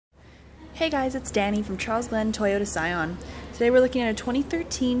Hey guys, it's Danny from Charlesglen, Toyota Scion. Today we're looking at a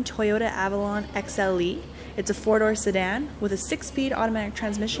 2013 Toyota Avalon XLE. It's a 4-door sedan with a 6-speed automatic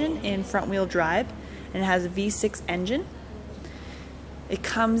transmission in front-wheel drive, and it has a V6 engine. It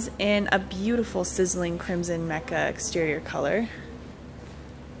comes in a beautiful Sizzling Crimson Mica exterior color.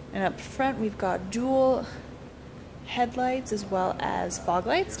 And up front we've got dual headlights as well as fog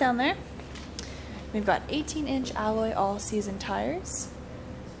lights down there. We've got 18-inch alloy all-season tires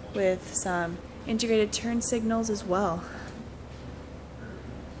with some integrated turn signals as well.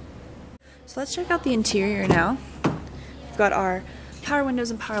 So let's check out the interior now. We've got our power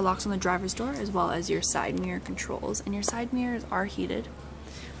windows and power locks on the driver's door, as well as your side mirror controls, and your side mirrors are heated.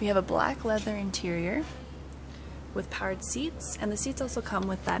 We have a black leather interior with powered seats, and the seats also come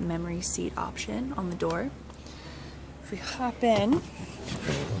with that memory seat option on the door. If we hop in,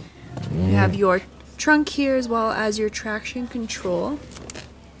 we have your trunk here as well as your traction control.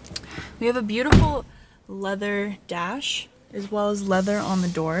 We have a beautiful leather dash as well as leather on the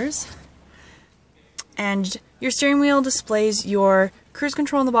doors. And your steering wheel displays your cruise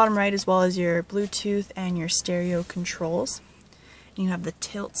control on the bottom right as well as your Bluetooth and your stereo controls. And you have the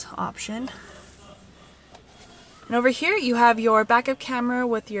tilt option. And over here you have your backup camera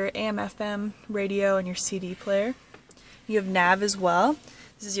with your AM/FM radio and your CD player. You have nav as well.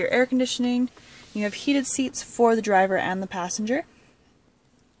 This is your air conditioning. You have heated seats for the driver and the passenger.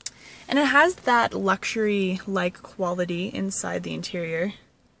 And it has that luxury-like quality inside the interior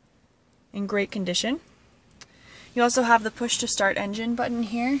in great condition. You also have the push-to-start engine button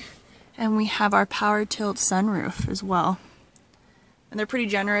here, and we have our power tilt sunroof as well. And they're pretty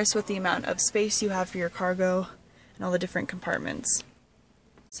generous with the amount of space you have for your cargo and all the different compartments.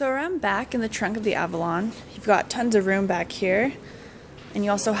 So around back in the trunk of the Avalon, you've got tons of room back here, and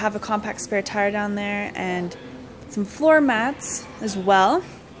you also have a compact spare tire down there and some floor mats as well.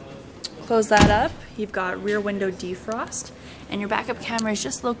 Close that up, you've got rear window defrost, and your backup camera is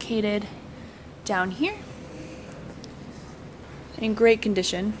just located down here in great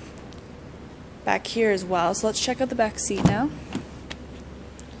condition back here as well. So let's check out the back seat now.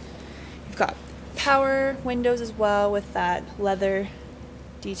 You've got power windows as well with that leather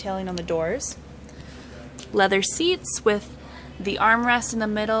detailing on the doors, leather seats with the armrest in the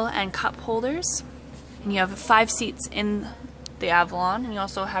middle and cup holders, and you have 5 seats in the Avalon, and you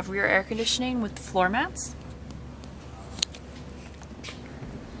also have rear air conditioning with floor mats.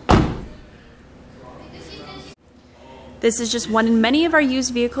 This is just one in many of our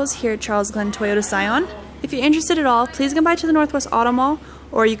used vehicles here at Charlesglen Toyota Scion. If you're interested at all, please come by to the Northwest Auto Mall,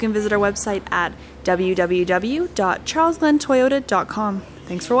 or you can visit our website at www.charlesglentoyota.com.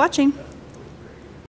 Thanks for watching.